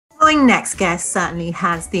My next guest certainly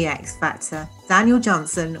has the X Factor. Danyl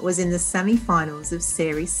Johnson was in the semi-finals of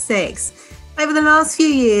Series 6. Over the last few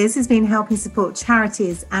years, he's been helping support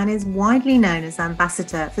charities and is widely known as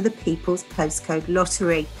ambassador for the People's Postcode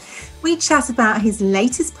Lottery. We chat about his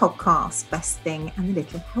latest podcast, Best Thing and the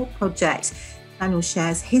Little Help Project. Danyl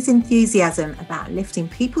shares his enthusiasm about lifting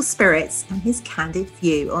people's spirits and his candid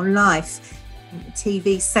view on life. And the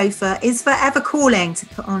TV sofa is forever calling to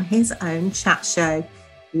put on his own chat show.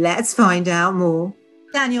 Let's find out more.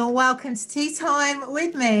 Danyl, welcome to Tea Time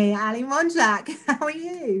with me, Ali Monjack. How are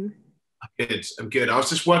you? I'm good. I was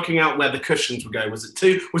just working out where the cushions would go. Was it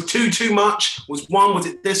two? Was two too much? Was one? Was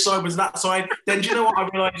it this side? Was that side? Then do you know what I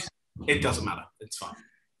realised? It doesn't matter. It's fine.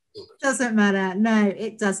 Doesn't matter. No,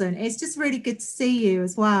 it doesn't. It's just really good to see you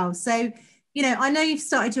as well. So, you know, I know you've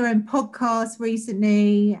started your own podcast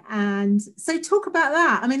recently. And so talk about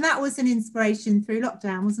that. I mean, that was an inspiration through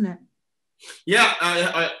lockdown, wasn't it? Yeah,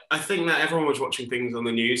 I think that everyone was watching things on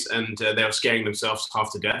the news and they were scaring themselves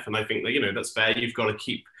half to death. And I think that, you know, that's fair. You've got to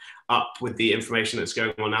keep up with the information that's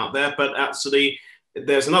going on out there. But actually,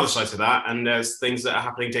 there's another side to that. And there's things that are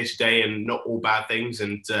happening day to day and not all bad things,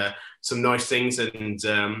 and some nice things and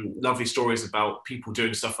lovely stories about people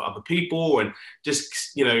doing stuff for other people and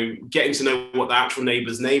just, you know, getting to know what the actual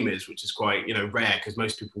neighbour's name is, which is quite, you know, rare because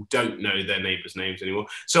most people don't know their neighbours' names anymore.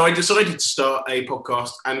 So I decided to start a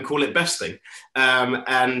podcast and call it Best Thing.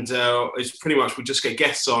 It's pretty much, we just get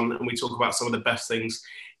guests on and we talk about some of the best things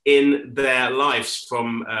in their lives,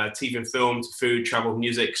 from TV and film to food, travel,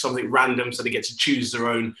 music, something random, so they get to choose their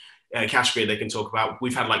own category they can talk about.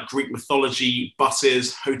 We've had like Greek mythology,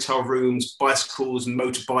 buses, hotel rooms, bicycles,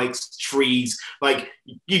 motorbikes, trees. Like,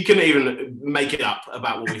 you couldn't even make it up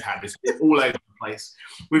about what we've had. It's all over the place.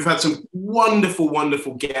 We've had some wonderful,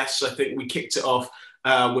 wonderful guests. I think we kicked it off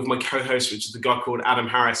with my co-host, which is the guy called Adam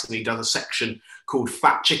Harris, and he does a section called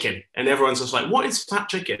Fat Chicken. And everyone's just like, what is Fat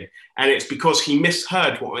Chicken? And it's because he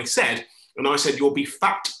misheard what I said. And I said, you'll be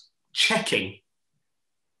fact-checking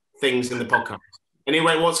things in the podcast. And he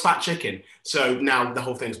went, what's Fat Chicken? So now the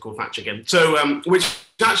whole thing's called Fat Chicken. So, which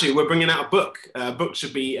actually, we're bringing out a book. Book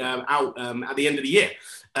should be out at the end of the year,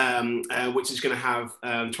 which is going to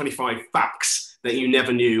have 25 facts that you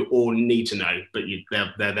never knew or need to know, but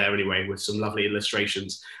they're there anyway, with some lovely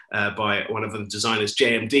illustrations by one of the designers,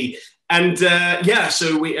 JMD. And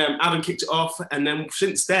so we Adam kicked it off, and then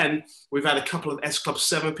since then we've had a couple of S Club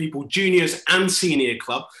 7 people, juniors and senior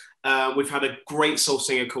club. We've had a great soul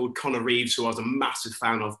singer called Connor Reeves, who I was a massive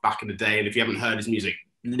fan of back in the day, and if you haven't heard his music,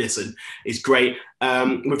 listen, it's great.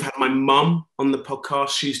 We've had my mum on the podcast.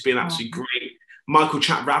 She's been absolutely great. Michael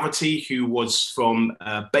Chakravarty, who was from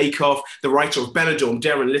Bake Off, the writer of Benidorm,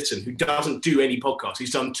 Darren Litton, who doesn't do any podcasts.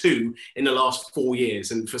 He's done 2 in the last 4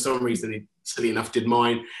 years, and for some reason, he, silly enough, did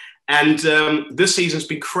mine. And this season's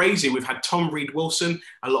been crazy. We've had Tom Reed Wilson.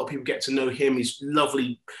 A lot of people get to know him. His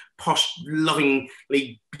lovely, posh,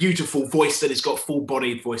 lovingly beautiful voice that he's got,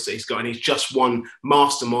 full-bodied voice that he's got. And he's just won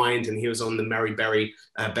Mastermind, and he was on the Mary Berry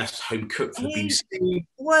Best Home Cook for the BBC. He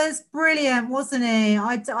was brilliant, wasn't he?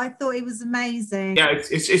 I thought he was amazing. Yeah,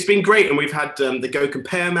 it's been great. And we've had the Go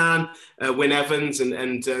Compare Man, Wyn Evans,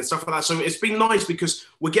 and stuff like that. So it's been nice because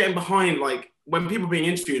we're getting behind, like, when people are being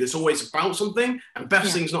interviewed, it's always about something, and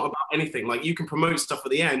Best Thing's not about anything. Like, you can promote stuff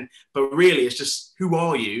at the end, but really it's just, who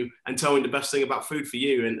are you, and telling the best thing about food for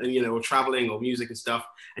you, and you know, or traveling or music and stuff,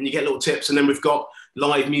 and you get little tips. And then we've got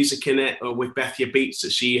live music in it with Bethia Beats,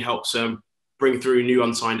 that she helps bring through new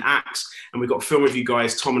unsigned acts. And we've got film review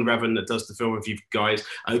guys, Tom and Revan, that does the film review guys,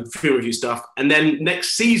 film review stuff. And then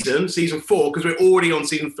next season 4, because we're already on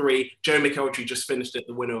season 3, Joe McEltry just finished it,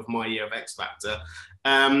 the winner of my year of X Factor.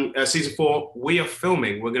 Season 4, we are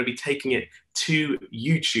filming. We're going to be taking it to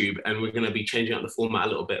YouTube, and we're going to be changing up the format a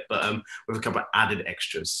little bit, but with a couple of added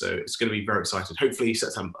extras. So it's going to be very exciting. Hopefully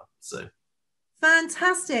September. So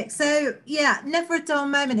fantastic. So yeah, never a dull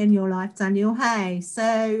moment in your life, Danyl. Hey,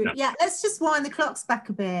 so no. Yeah, let's just wind the clocks back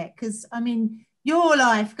a bit, because I mean, your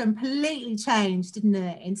life completely changed, didn't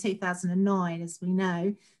it, in 2009, as we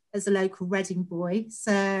know, as a local Reading boy.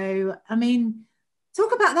 So I mean,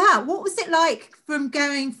 talk about that. What was it like from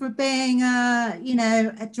going from being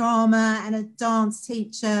a drama and a dance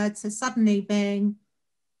teacher to suddenly being,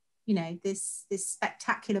 you know, this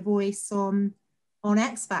spectacular voice on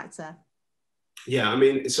X Factor? Yeah, I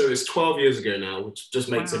mean, so it's 12 years ago now, which just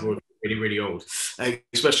makes everyone really, really old,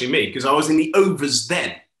 especially me, because I was in the overs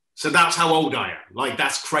then. So that's how old I am. Like,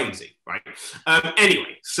 that's crazy, right?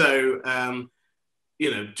 Anyway, so,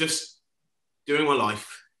 just doing my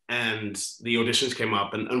life, and the auditions came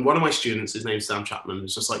up, and one of my students, his name's Sam Chapman,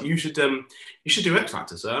 was just like, you should do X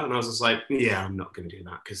Factor, sir. And I was just like, yeah, I'm not going to do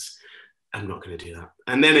that, because I'm not going to do that.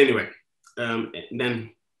 And then anyway,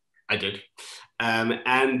 then I did.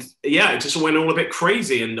 And yeah, it just went all a bit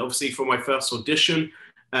crazy. And obviously for my first audition,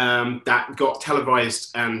 that got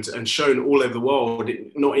televised and shown all over the world,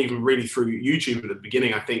 not even really through YouTube at the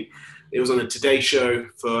beginning. I think it was on a Today Show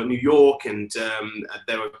for New York, and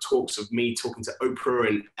there were talks of me talking to Oprah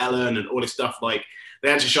and Ellen and all this stuff. Like, they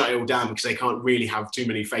had to shut it all down because they can't really have too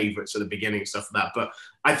many favorites at the beginning and stuff like that. But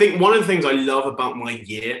I think one of the things I love about my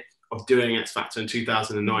year of doing X Factor in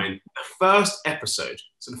 2009, the first episode,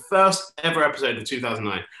 so the first ever episode of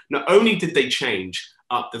 2009, not only did they change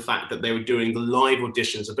up the fact that they were doing the live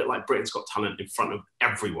auditions, a bit like Britain's Got Talent, in front of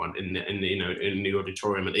everyone in the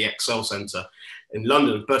auditorium at the Excel Centre in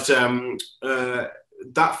London. But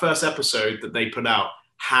that first episode that they put out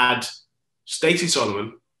had Stacey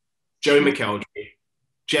Solomon, Joe McElderry,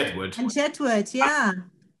 Jedward. And Jedward, yeah.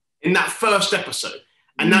 In that first episode.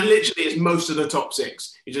 And that literally is most of the top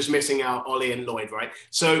 6. You're just missing out Ollie and Lloyd, right?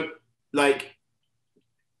 So, like,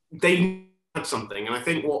 they had something. And I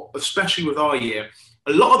think especially with our year,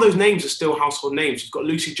 a lot of those names are still household names. You've got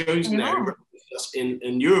Lucy Jones in there in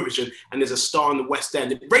Eurovision, and there's a star in the West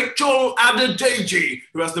End, Rachel Adedeji,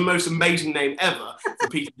 who has the most amazing name ever, for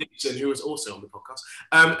Peter Dixon, who was also on the podcast.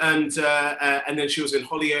 And then she was in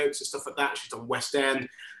Hollyoaks and stuff like that. She's done West End.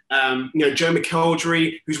 Joe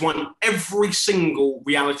McElderry, who's won every single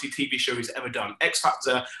reality TV show he's ever done, X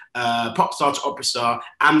Factor, Pop Star to Opera Star,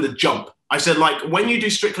 and The Jump. I said, like, when you do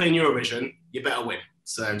Strictly in Eurovision, you better win.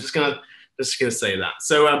 So I'm just gonna say that.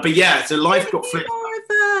 So, but yeah, so life got flipped.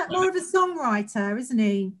 More of a songwriter, isn't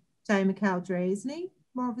he, Joe McElderry? Isn't he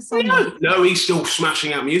more of a songwriter? No, he's still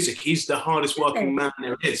smashing out music. He's the hardest working man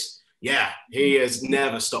there is. Yeah, he has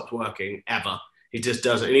never stopped working ever. He just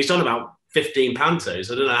does it, and he's done about 15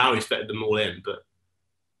 pantos. I don't know how he's fitted them all in, but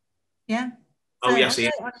yeah. Oh, yes, he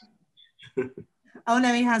has. Oh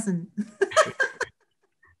no, he hasn't.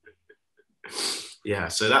 Yeah,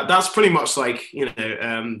 so that's pretty much like,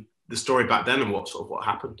 the story back then and what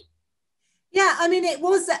happened. Yeah, I mean, it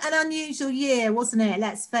was an unusual year, wasn't it?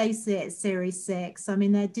 Let's face it, Series 6. I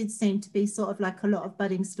mean, there did seem to be sort of like a lot of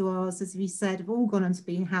budding stars, as we said, have all gone on to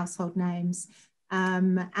be household names.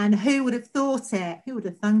 And who would have thought it? Who would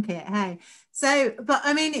have thunk it? Hey. So, but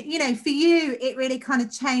I mean, for you, it really kind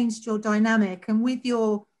of changed your dynamic. And with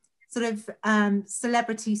your sort of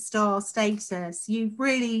celebrity star status, you've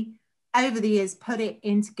really, over the years, put it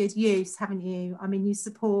into good use, haven't you? I mean, you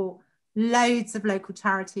support loads of local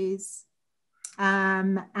charities.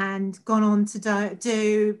 And gone on to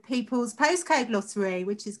do People's Postcode Lottery,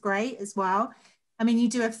 which is great as well. I mean, you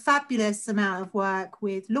do a fabulous amount of work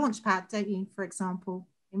with Launchpad, don't you, for example,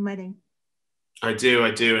 in Reading? I do,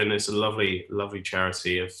 and it's a lovely, lovely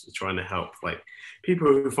charity of trying to help like people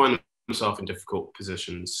who find themselves in difficult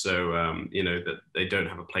positions, so that they don't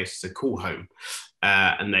have a place to call home,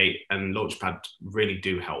 and Launchpad really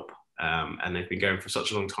do help. And they've been going for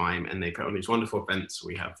such a long time, and they put on these wonderful events.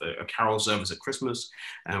 We have a carol service at Christmas,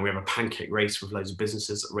 and we have a pancake race with loads of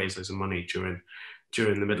businesses that raise loads of money during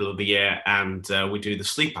the middle of the year, and we do the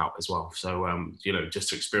sleep out as well. So just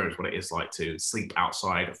to experience what it is like to sleep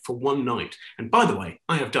outside for one night. And by the way,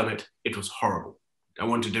 I have done it. It was horrible. I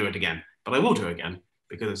want to do it again, but I will do it again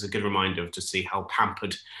because it's a good reminder to see how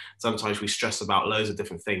pampered. Sometimes we stress about loads of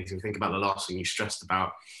different things and think about the last thing you stressed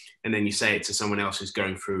about, and then you say it to someone else who's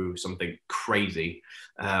going through something crazy.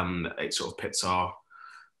 It sort of puts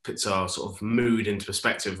our sort of mood into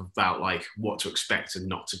perspective about like what to expect and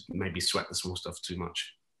not to maybe sweat the small stuff too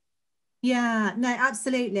much. Yeah, no,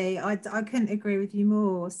 absolutely. I couldn't agree with you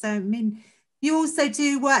more. So, I mean, you also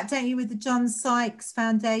do work, don't you, with the John Sykes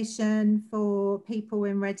Foundation for people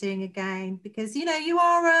in Reading again, because, you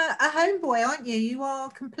are a homeboy, aren't you? You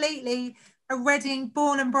are completely a Reading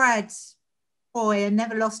born and bred boy and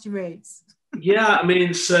never lost your roots. Yeah, I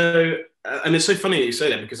mean, so, and it's so funny that you say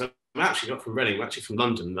that because I'm actually not from Reading, I'm actually from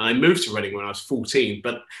London. I moved to Reading when I was 14,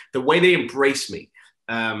 but the way they embraced me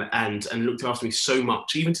and looked after me so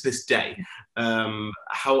much, even to this day,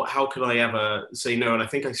 how could I ever say no? And I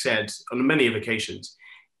think I said on many of occasions,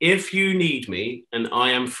 if you need me and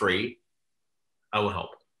I am free, I will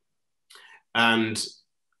help. And,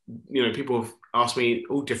 people have asked me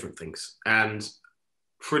all different things, and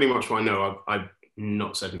pretty much what I know, I've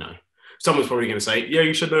not said no. Someone's probably going to say, yeah,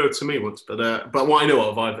 you should know it to me once. But what I know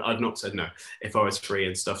of, I've not said no if I was free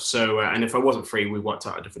and stuff. So, and if I wasn't free, we worked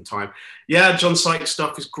out a different time. Yeah, John Sykes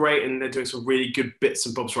stuff is great. And they're doing some really good bits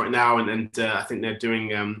and bobs right now. And I think they're doing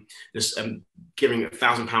giving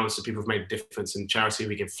 £1,000 to people who've made a difference in charity.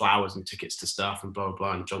 We give flowers and tickets to stuff and blah, blah,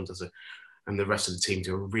 blah. And John does it. And the rest of the team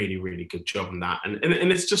do a really, really good job on that. And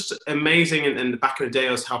it's just amazing. And back in the day,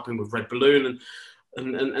 I was helping with Red Balloon. And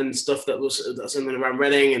and stuff that's in and around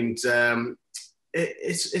Reading, and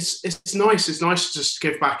it's nice. It's nice to just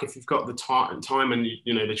give back if you've got the time and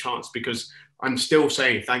the chance, because I'm still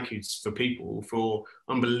saying thank yous for people for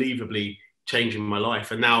unbelievably changing my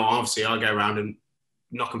life. And now obviously I go around and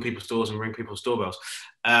knock on people's doors and ring people's doorbells,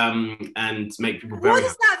 and make people very happy. What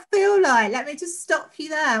does that feel like? Let me just stop you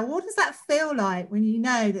there. What does that feel like when you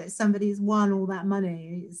know that somebody's won all that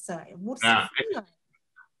money? Sorry, what does that feel like?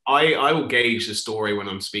 I will gauge the story when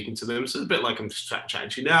I'm speaking to them. So it's a bit like I'm just chatting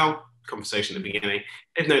to you now, conversation at the beginning.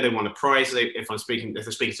 If they want a prize, if they're speaking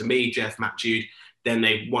to me, Jeff, Matt, Jude, then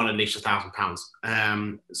they've won at least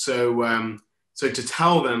 £1,000. So to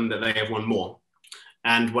tell them that they have won more,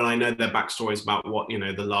 and when I know their backstories about what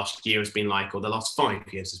the last year has been like, or the last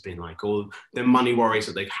 5 years has been like, or the money worries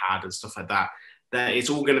that they've had and stuff like that, that it's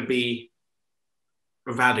all going to be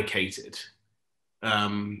eradicated,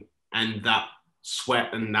 and that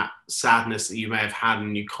sweat and that sadness that you may have had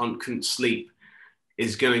and you couldn't sleep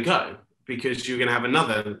is going to go, because you're going to have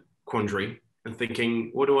another quandary and thinking,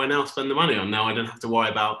 what do I now spend the money on? Now I don't have to worry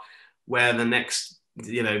about where the next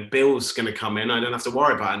bill's going to come in. I don't have to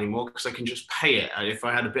worry about it anymore, because I can just pay it. If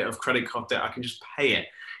I had a bit of credit card debt, I can just pay it.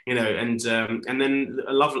 And then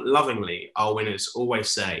lovingly, our winners always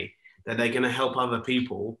say that they're going to help other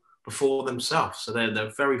people before themselves. So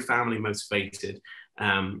they're very family motivated.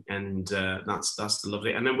 That's the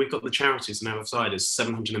lovely. And then we've got the charities on our side. It's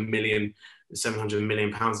 700 million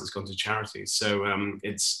pounds that's gone to charities. So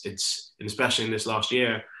it's especially in this last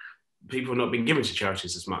year, people have not been given to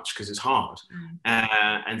charities as much because it's hard.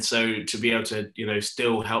 And so to be able to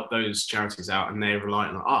still help those charities out, and they're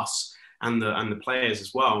relying on us and the players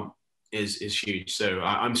as well, is huge. So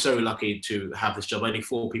I'm so lucky to have this job. Only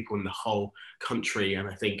 4 people in the whole country, and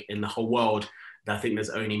I think in the whole world, I think there's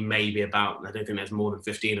only maybe I don't think there's more than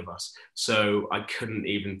 15 of us. So I couldn't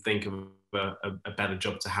even think of a better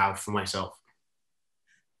job to have for myself.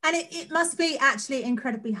 And it must be actually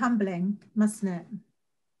incredibly humbling, mustn't it?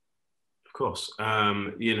 Of course.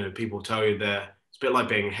 People tell you it's a bit like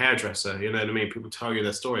being a hairdresser, you know what I mean? People tell you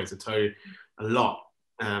their stories, they tell you a lot,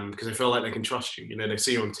 because they feel like they can trust you. They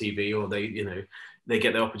see you on TV, or they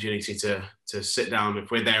get the opportunity to sit down. If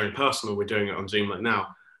we're there in person, or we're doing it on Zoom like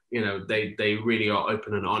now, they really are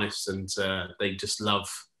open and honest, and they just love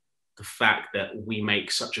the fact that we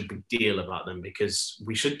make such a big deal about them, because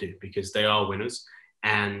we should do, because they are winners,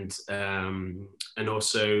 and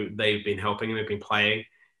also they've been helping and they've been playing,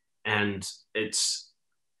 and it's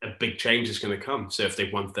a big change is going to come. So if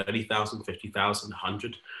they've won 30,000, 50,000,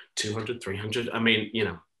 100, 200, 300, I mean,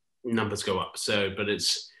 numbers go up. So, but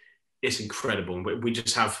it's incredible. We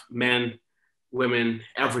just have men, women,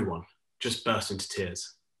 everyone just burst into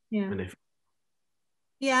tears. Yeah.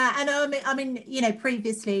 Yeah, and I mean,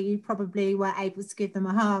 previously you probably were able to give them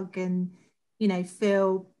a hug and,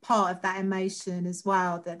 feel part of that emotion as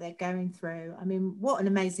well that they're going through. I mean, what an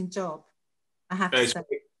amazing job, I have to say.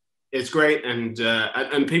 It's great, and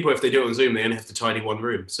people, if they do it on Zoom, they only have to tidy one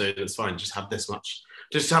room, so it's fine. Just have this much.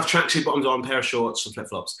 Just have tracksuit bottoms on, pair of shorts, and flip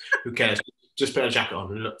flops. Who cares? Just put a jacket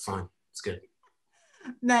on and look fine. It's good.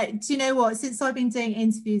 No, do you know what? Since I've been doing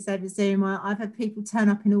interviews over Zoom, I've had people turn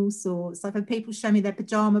up in all sorts. I've had people show me their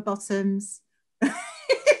pajama bottoms.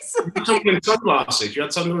 You had something in sunglasses. You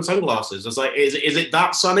had something in sunglasses. I was like, is it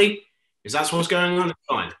that sunny? Is that what's going on? It's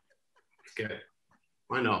fine. Okay.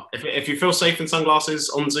 Why not? If you feel safe in sunglasses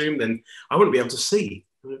on Zoom, then I wouldn't be able to see.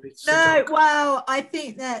 Well, I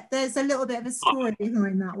think that there's a little bit of a story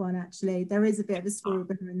behind that one, actually. There is a bit of a story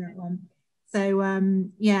behind that one. So,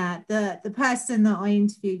 the person that I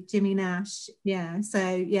interviewed, Jimmy Nash,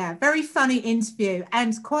 very funny interview,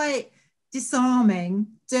 and quite disarming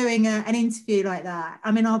doing an interview like that.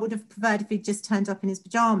 I mean, I would have preferred if he'd just turned up in his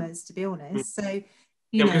pajamas, to be honest. So,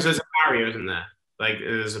 because there's a barrier, isn't there? Like,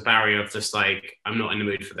 there's a barrier of just like, I'm not in the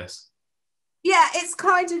mood for this. Yeah, it's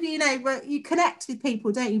kind of, you connect with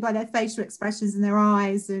people, don't you, by their facial expressions and their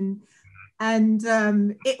eyes, and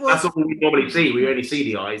it was. That's what we normally see. We only see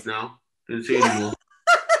the eyes now. Don't see anymore.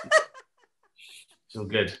 It's all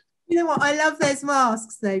good. You know what? I love those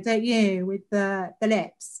masks, though, don't you? With the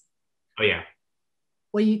lips. Oh yeah.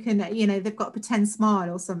 Where you can, they've got a pretend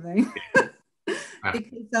smile or something.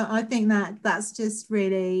 Because I think that's just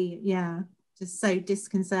really, just so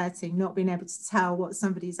disconcerting, not being able to tell what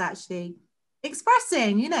somebody's actually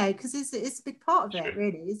expressing, because it's a big part of it,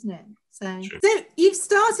 really, isn't it? So you've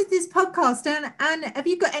started this podcast, and have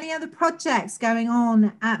you got any other projects going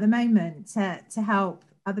on at the moment to help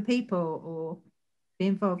other people or be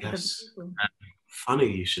involved with other people?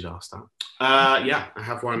 Funny you should ask that. I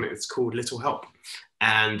have one. It's called Little Help,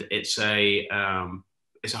 and it's a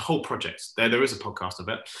it's a whole project. There is a podcast of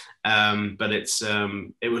it, but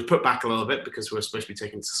it was put back a little bit because we were supposed to be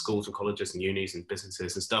taking it to schools and colleges and unis and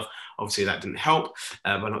businesses and stuff. Obviously, that didn't help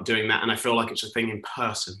by not doing that. And I feel like it's a thing in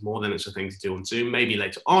person more than it's a thing to do on Zoom. Maybe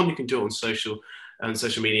later on you can do it on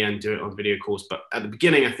social media and do it on video calls. But at the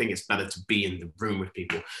beginning, I think it's better to be in the room with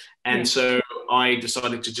people. And so I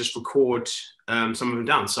decided to just record some of them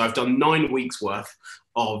down. So I've done 9 weeks worth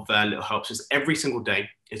of Little Helps. It's every single day.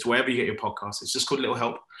 It's wherever you get your podcast. It's just called Little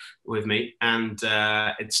Help with me. And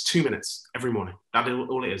it's 2 minutes every morning. That is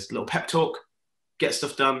all it is. A little pep talk, get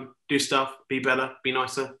stuff done, do stuff, be better, be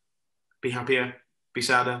nicer, be happier, be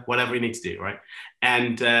sadder, whatever you need to do, right?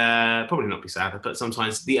 And probably not be sadder, but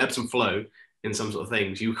sometimes the ebbs and flow in some sort of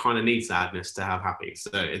things, you kind of need sadness to have happy.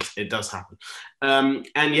 So it does happen.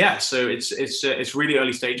 And yeah, so it's really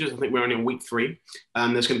early stages. I think we're only on week 3.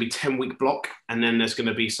 There's going to be 10-week block, and then there's going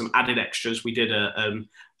to be some added extras. We did a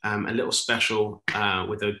little special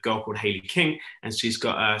with a girl called Hayley King, and she's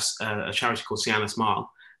got a charity called Sienna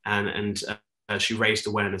Smile, and she raised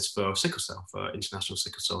awareness for sickle cell, for International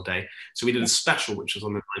Sickle Cell Day. So we did a special, which was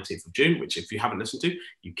on the 19th of June, which if you haven't listened to,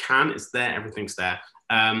 you can. It's there, everything's there.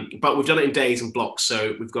 But we've done it in days and blocks.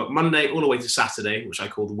 So we've got Monday all the way to Saturday, which I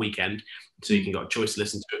call the weekend. So you can get a choice to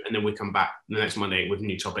listen to it. And then we come back the next Monday with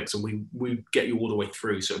new topics, and we get you all the way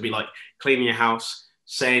through. So it'd be like cleaning your house,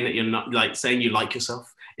 saying that you're not, like saying you like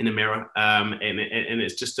yourself in the mirror. And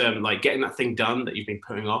it's just like getting that thing done that you've been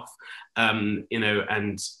putting off, and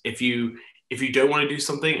if you don't want to do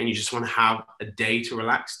something and you just want to have a day to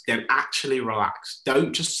relax, then actually relax.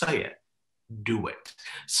 Don't just say it, do it.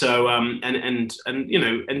 So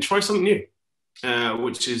and try something new,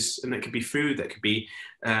 which is, and that could be food, that could be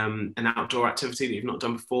an outdoor activity that you've not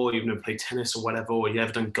done before. You've never played tennis or whatever, or you've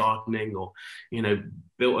never done gardening, or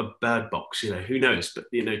built a bird box. Who knows?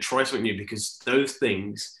 But try something new, because those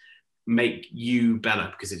things make you better,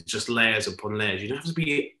 because it's just layers upon layers. You don't have to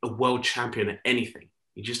be a world champion at anything.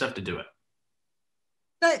 You just have to do it.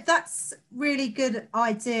 That's really good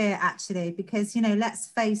idea, actually, because, let's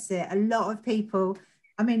face it, a lot of people,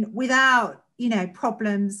 I mean, without,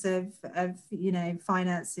 problems of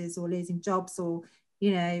finances or losing jobs, or,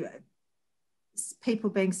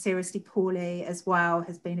 people being seriously poorly as well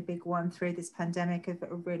has been a big one through this pandemic, have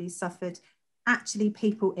really suffered. Actually,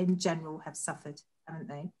 people in general have suffered, haven't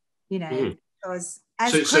they? Because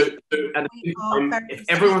as if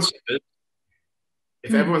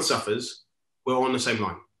everyone suffers, we're on the same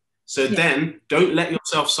line. So then don't let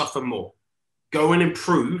yourself suffer more. Go and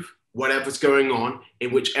improve whatever's going on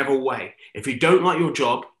in whichever way. If you don't like your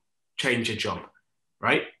job, change your job,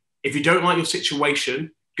 right? If you don't like your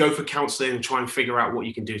situation, go for counseling and try and figure out what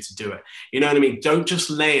you can do to do it. You know what I mean? Don't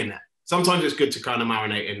just lay in it. Sometimes it's good to kind of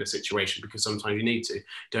marinate in the situation, because sometimes you need to.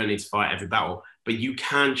 Don't need to fight every battle, but you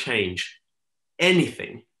can change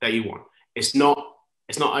anything that you want. It's not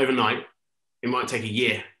overnight. It might take a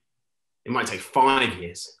year. It might take 5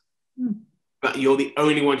 years, but you're the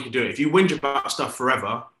only one who can do it. If you whinge about stuff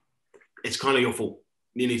forever, it's kind of your fault.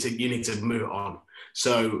 You need to move on.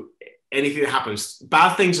 So anything that happens,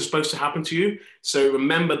 bad things are supposed to happen to you. So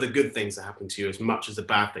remember the good things that happen to you as much as the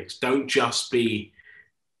bad things. Don't just be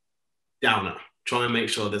downer. Try and make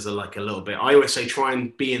sure there's a little bit. I always say, try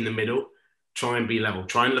and be in the middle. Try and be level.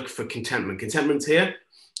 Try and look for contentment. Contentment's here.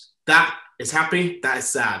 That is happy. That is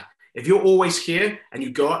sad. If you're always here and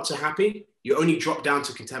you go up to happy, you only drop down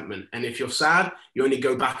to contentment. And if you're sad, you only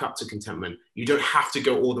go back up to contentment. You don't have to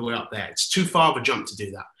go all the way up there. It's too far of a jump to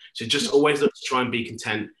do that. So just always look to try and be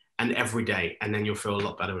content, and every day, and then you'll feel a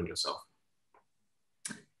lot better in yourself.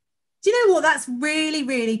 Do you know what? That's really,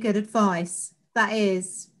 really good advice. That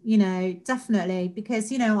is, definitely,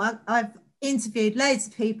 because, I've interviewed loads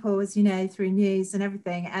of people, as you know, through news and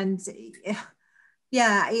everything. And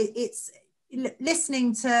it's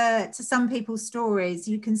listening to some people's stories,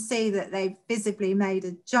 you can see that they've visibly made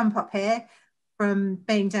a jump up here from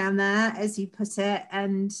being down there, as you put it.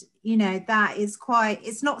 And, that is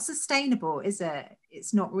it's not sustainable, is it?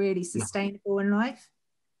 It's not really sustainable in life.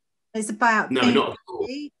 It's about being not at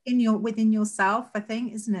all. Within yourself, I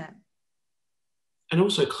think, isn't it? And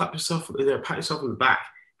also pat yourself on the back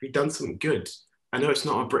if you've done something good. I know it's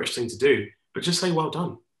not a British thing to do, but just say well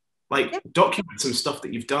done. Document some stuff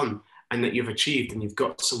that you've done and that you've achieved and you've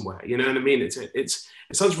got somewhere. You know what I mean? It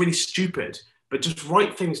sounds really stupid, but just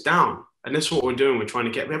write things down. And that's what we're doing. We're trying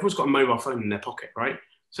to everyone's got a mobile phone in their pocket, right?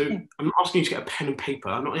 So I'm not asking you to get a pen and paper.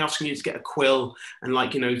 I'm not asking you to get a quill and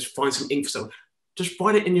find some ink for something. Just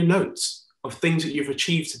write it in your notes of things that you've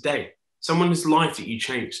achieved today. Someone's life that you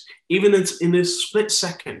changed, even in this split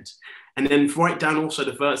second. And then write down also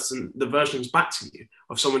the versions back to you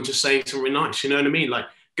of someone just saying something nice. You know what I mean?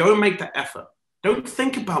 Go and make that effort. Don't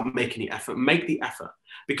think about making the effort, make the effort.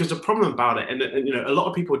 Because the problem about it, and you know, a lot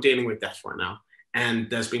of people are dealing with death right now, and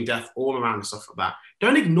there's been death all around and stuff like that.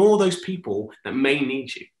 Don't ignore those people that may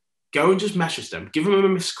need you. Go and just message them, give them a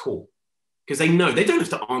missed call, because they know, they don't have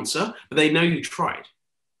to answer, but they know you tried.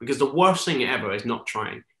 Because the worst thing ever is not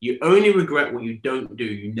trying. You only regret what you don't do.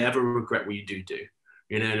 You never regret what you do do.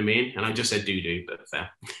 You know what I mean? And I just said do, but fair.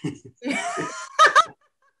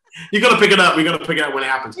 You got to pick it up. We got to pick it up when it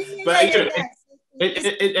happens. But you know,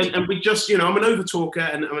 and we just, you know, I'm an over talker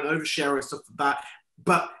and I'm an oversharer and stuff like that.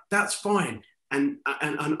 But that's fine. And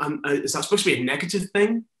is that supposed to be a negative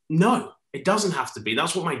thing? No, it doesn't have to be.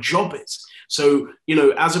 That's what my job is. So, you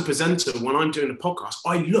know, as a presenter, when I'm doing a podcast,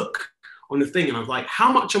 I look on the thing and I'm like,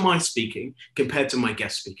 how much am I speaking compared to my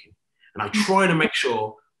guest speaking? And I try to make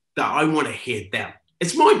sure that I want to hear them.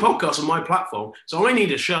 It's my podcast on my platform, so I need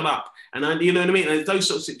to shut up. And you know what I mean? And those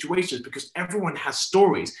sort of situations, because everyone has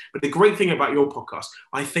stories. But the great thing about your podcast,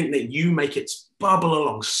 I think that you make it bubble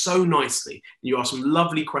along so nicely. You ask some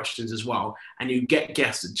lovely questions as well, and you get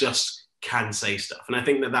guests that just can say stuff. And I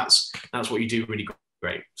think that that's what you do really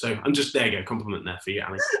great. So I'm just, there you go, compliment there for you,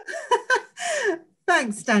 Ali.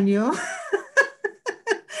 Thanks, Danyl.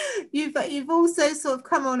 You've also sort of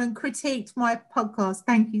come on and critiqued my podcast.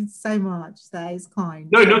 Thank you so much. That is kind.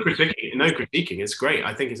 No critiquing. No critiquing. It's great.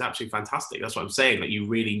 I think it's absolutely fantastic. That's what I'm saying. That you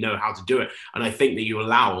really know how to do it, and I think that you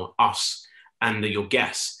allow us and your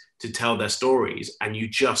guests to tell their stories, and you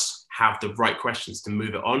just have the right questions to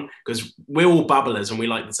move it on, because we're all babblers and we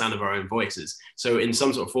like the sound of our own voices. So in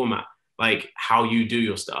some sort of format, like how you do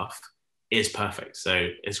your stuff is perfect. So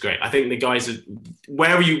it's great. I think the guys,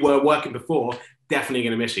 wherever you were working before, definitely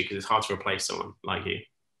going to miss you, because it's hard to replace someone like you.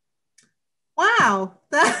 Wow.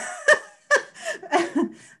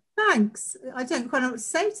 Thanks. I don't quite know what to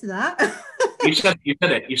say to that. You said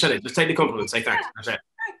it. Just take the compliment. Say thanks. That's it.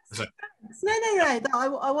 Thanks. No.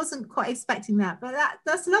 I wasn't quite expecting that, but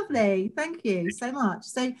that's lovely. Thank you so much.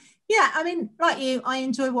 So yeah, I mean, like you, I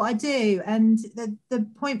enjoy what I do, and the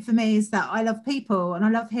point for me is that I love people and I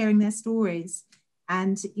love hearing their stories,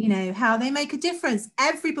 and you know how they make a difference.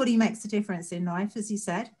 Everybody makes a difference in life, as you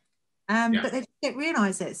said, but they don't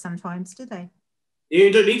realise it sometimes, do they?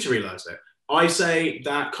 You don't need to realise it. I say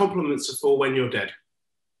that compliments are for when you're dead.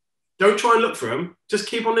 Don't try and look for them. Just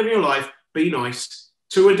keep on living your life. Be nice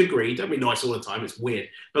to a degree. Don't be nice all the time. It's weird.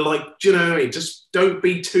 But like, do you know what I mean? Just don't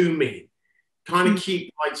be too mean. Kind of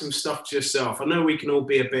keep like some stuff to yourself. I know we can all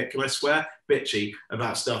be a bit, can I swear, bitchy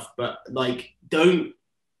about stuff, but like, don't,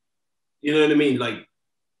 you know what I mean? Like,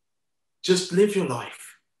 just live your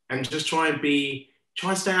life and just try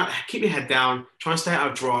and stay out, keep your head down, try and stay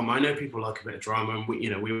out of drama. I know people like a bit of drama, and we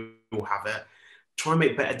all have it. Try and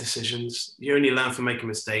make better decisions. You only learn from making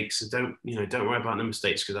mistakes, so don't worry about the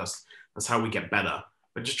mistakes, because that's how we get better.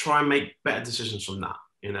 But just try and make better decisions from that,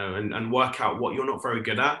 you know, and work out what you're not very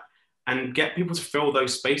good at, and get people to fill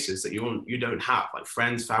those spaces that you don't have, like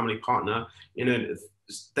friends, family, partner. You know,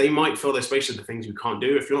 they might fill those spaces with the things you can't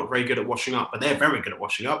do. If you're not very good at washing up, but they're very good at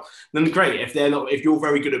washing up, then great. If you're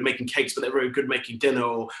very good at making cakes, but they're very good at making dinner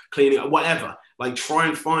or cleaning or whatever, like try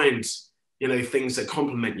and find, you know, things that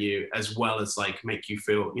complement you as well as like make you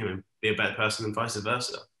feel, you know, be a better person, and vice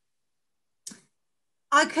versa.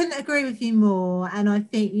 I couldn't agree with you more. And I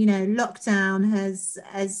think, you know, lockdown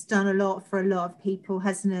has done a lot for a lot of people,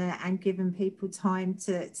 hasn't it? And given people time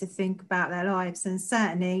to think about their lives. And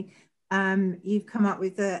certainly you've come up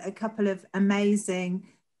with a couple of amazing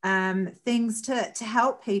things to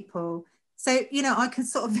help people. So, you know, I can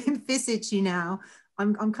sort of envisage you now.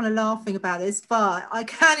 I'm kind of laughing about this, but I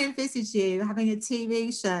can envisage you having a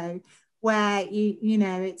TV show where you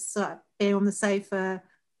know, it's sort of being on the sofa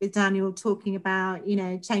with Danyl talking about, you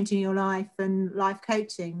know, changing your life and life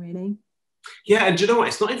coaching, really. Yeah, and do you know what?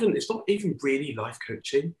 It's not even really life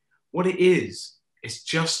coaching. What it is, it's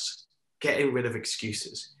just getting rid of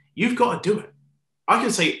excuses. You've got to do it. I can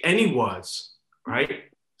say any words, right?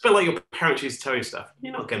 It's a bit like your parents used to tell you stuff.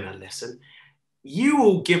 You're not going to listen. You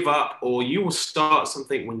will give up, or you will start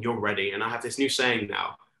something when you're ready. And I have this new saying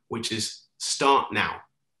now, which is start now.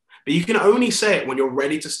 But you can only say it when you're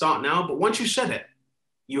ready to start now. But once you said it,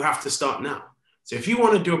 you have to start now. So if you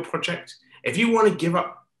want to do a project, if you want to give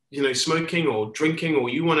up, you know, smoking or drinking, or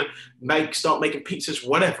you want to start making pizzas,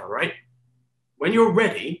 whatever, right? When you're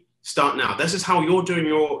ready, start now. This is how you're doing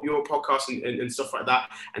your podcast and stuff like that,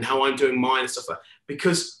 and how I'm doing mine and stuff like that.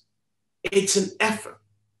 Because it's an effort.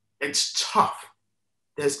 It's tough.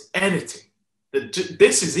 There's editing.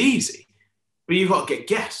 This is easy, but you've got to get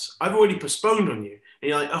guests. I've already postponed on you. And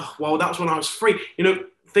you're like, oh, well, that's when I was free. You know,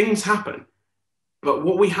 things happen. But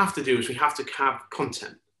what we have to do is we have to have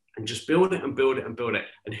content. and just build it and build it and build it.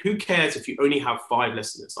 And who cares if you only have 5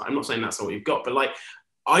 listeners? Like, I'm not saying that's not what you've got, but like,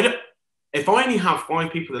 if I only have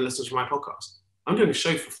 5 people that listen to my podcast, I'm doing a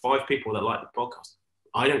show for 5 people that like the podcast.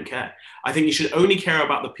 I don't care. I think you should only care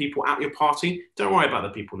about the people at your party. Don't worry about the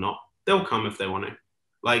people not. They'll come if they want to.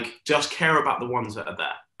 Like, just care about the ones that are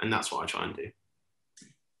there. And that's what I try and do.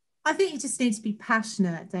 I think you just need to be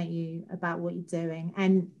passionate, don't you, about what you're doing.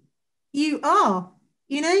 And you are,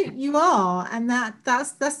 you are. And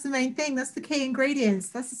that's the main thing. That's the key ingredients.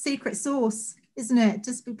 That's the secret sauce, isn't it?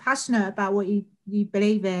 Just be passionate about what you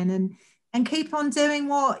believe in and keep on doing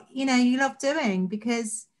what, you love doing,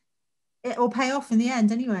 because it will pay off in the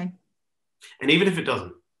end anyway. And even if it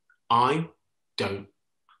doesn't, I don't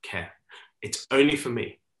care. It's only for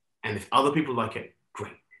me. And if other people like it,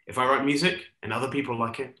 great. If I write music and other people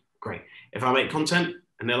like it, great. If I make content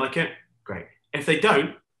and they like it, great. If they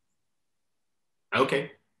don't,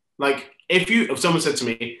 okay. Like, if someone said to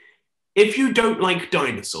me, if you don't like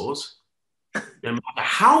dinosaurs, no matter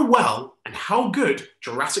how well and how good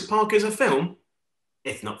Jurassic Park is a film,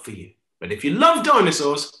 it's not for you. But if you love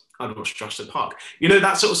dinosaurs, I'd watch Jurassic Park.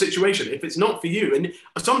 That sort of situation. If it's not for you, and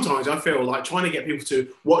sometimes I feel like trying to get people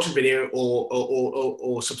to watch a video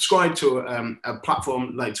or subscribe to a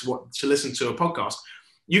platform, like to listen to a podcast,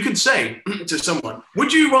 you could say to someone,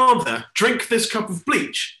 would you rather drink this cup of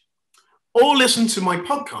bleach or listen to my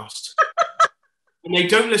podcast? And they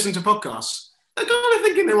don't listen to podcasts. They're kind of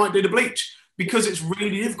thinking they might do the bleach, because it's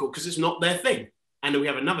really difficult, because it's not their thing. And then we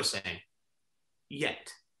have another saying,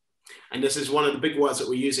 yet. And this is one of the big words that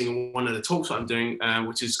we're using in one of the talks that I'm doing,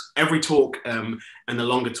 which is every talk and the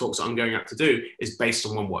longer talks that I'm going out to do is based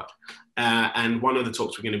on one word. And one of the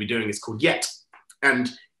talks we're going to be doing is called yet. And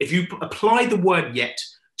if you apply the word yet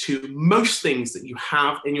to most things that you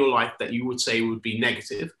have in your life that you would say would be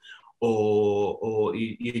negative or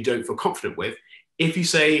you don't feel confident with, if you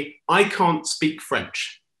say, I can't speak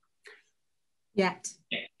French. Yet.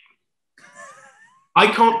 I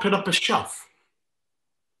can't put up a shelf.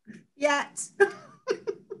 Yet.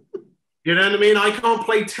 You know what I mean? I can't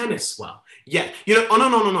play tennis well. Yet.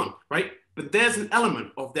 On, right? But there's an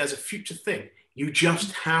element of there's a future thing. You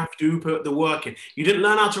just have to put the work in. You didn't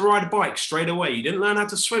learn how to ride a bike straight away. You didn't learn how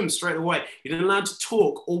to swim straight away. You didn't learn to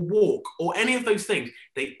talk or walk or any of those things.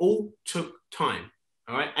 They all took time,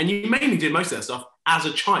 all right? And you mainly did most of that stuff as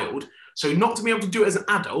a child. So not to be able to do it as an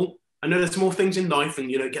adult, I know there's more things in life and,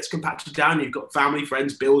 it gets compacted down. You've got family,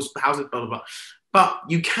 friends, bills, houses, blah, blah, blah. But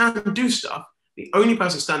you can do stuff. The only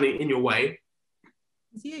person standing in your way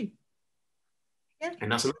is you. Yeah.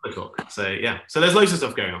 And that's another talk. So, yeah. So there's loads of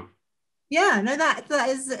stuff going on. Yeah, no, that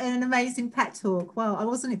is an amazing pet talk. Well, I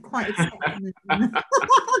wasn't quite expecting it on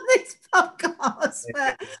this podcast,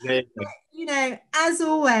 but as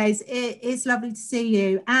always, it is lovely to see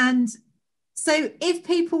you. And so, if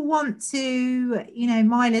people want to,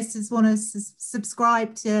 my listeners want to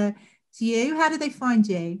subscribe to you, how do they find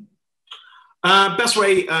you? Best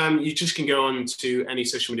way, you just can go on to any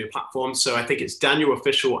social media platform. So I think it's Danyl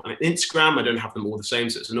Official on Instagram. I don't have them all the same,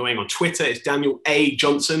 so it's annoying. On Twitter, it's Danyl A.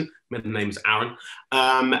 Johnson. Middle name is Aaron.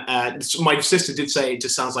 My sister did say it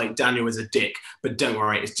just sounds like Daniel is a dick, but don't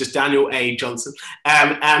worry, it's just Danyl A. Johnson.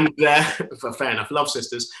 Fair enough, love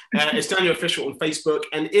sisters. It's Danyl Official on Facebook.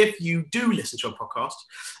 And if you do listen to a podcast,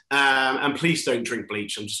 and please don't drink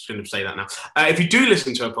bleach, I'm just going to say that now. If you do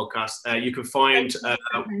listen to a podcast, you can find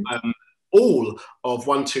all of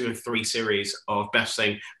 1, 2, and 3 series of Best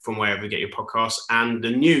Thing from wherever you get your podcasts, and the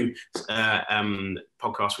new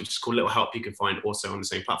podcast, which is called Little Help, you can find also on the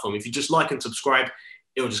same platform. If you just like and subscribe,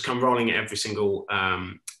 it'll just come rolling every single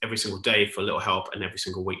day for Little Help and every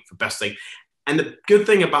single week for Best Thing. And the good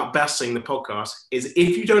thing about Best Thing, the podcast, is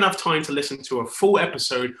if you don't have time to listen to a full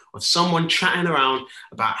episode of someone chatting around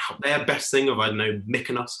about their best thing of, I don't know,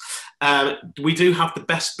 Mykonos, we do have the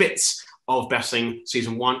best bits of Best Thing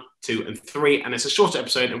season 1, 2, and 3, and it's a shorter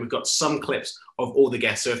episode, and we've got some clips of all the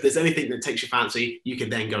guests. So if there's anything that takes your fancy, you can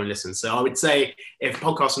then go and listen. So I would say if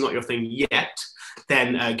podcasts are not your thing yet,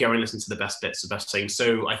 then go and listen to the best bits of Best Thing.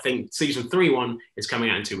 So I think season 3 is coming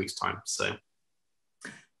out in 2 weeks' time. So.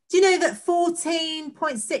 Do you know that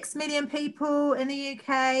 14.6 million people in the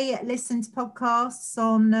UK listen to podcasts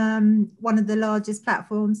on one of the largest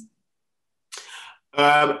platforms?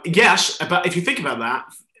 Yes, but if you think about that,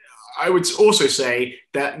 I would also say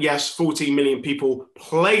that, yes, 14 million people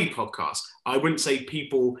play podcasts. I wouldn't say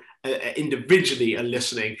people individually are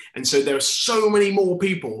listening. And so there are so many more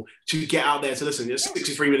people to get out there to listen. There's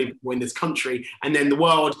 63 million people in this country, and then the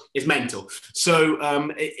world is mental. So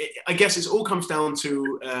I guess it all comes down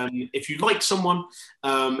to if you like someone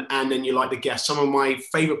and then you like the guest. Some of my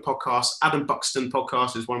favorite podcasts, Adam Buxton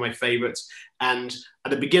podcast is one of my favorites. And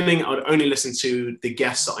at the beginning, I would only listen to the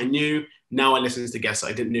guests that I knew. Now I listen to the guests that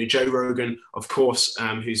I didn't know. Joe Rogan, of course,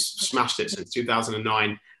 who's smashed it since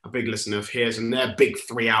 2009. A big listener of his, and they're big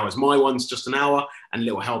 3 hours. My one's just an hour, and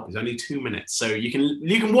Little Help is only 2 minutes. So you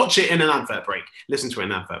can watch it in an advert break. Listen to it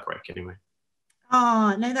in an advert break anyway.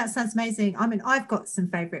 Oh, no, that sounds amazing. I mean, I've got some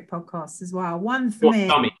favourite podcasts as well. One for me.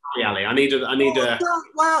 Tell me, Ali. I need a.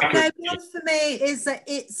 Well, no, one for me is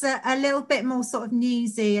it's a little bit more sort of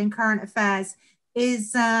newsy and current affairs.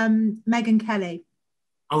 Is Megyn Kelly.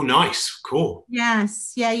 Oh, nice, cool.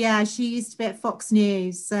 Yes, yeah. She used to be at Fox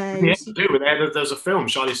News. So yeah, there's a film,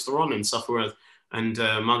 Charlize Theron and stuff, and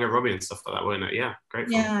Margot Robbie and stuff like that, weren't it? Yeah, great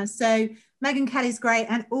film. Yeah, so Megyn Kelly's great,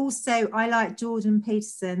 and also I like Jordan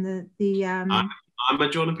Peterson. I'm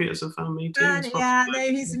a Jordan Peterson fan, me too. Yeah, no,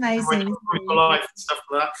 he's amazing. Life and stuff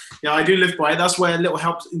like that. Yeah, I do live by it. That's where Little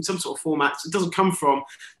Help in some sort of formats. It doesn't come from,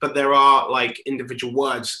 but there are like individual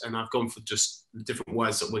words, and I've gone for just different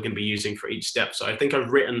words that we're going to be using for each step. So I think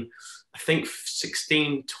I've written,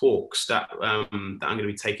 16 talks that that I'm going to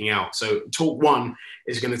be taking out. So talk 1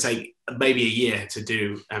 is going to take maybe a year to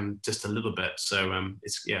do, just a little bit. So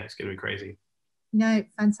it's going to be crazy. No,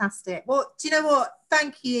 fantastic. Well, do you know what?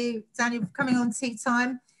 Thank you, Danyl, for coming on Tea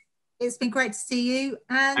Time. It's been great to see you,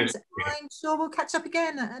 and I'm sure we'll catch up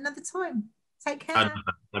again at another time. Take care.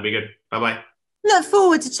 That'd be good. Bye-bye. Look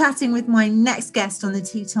forward to chatting with my next guest on the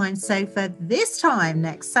Tea Time sofa, this time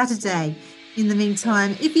next Saturday. In the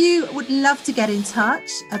meantime, if you would love to get in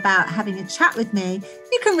touch about having a chat with me,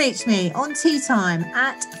 you can reach me on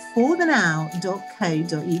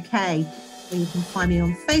teatime@forthenow.co.uk. Or you can find me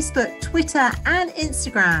on Facebook, Twitter and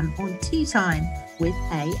Instagram on Tea Time with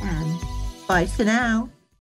AM. Bye for now.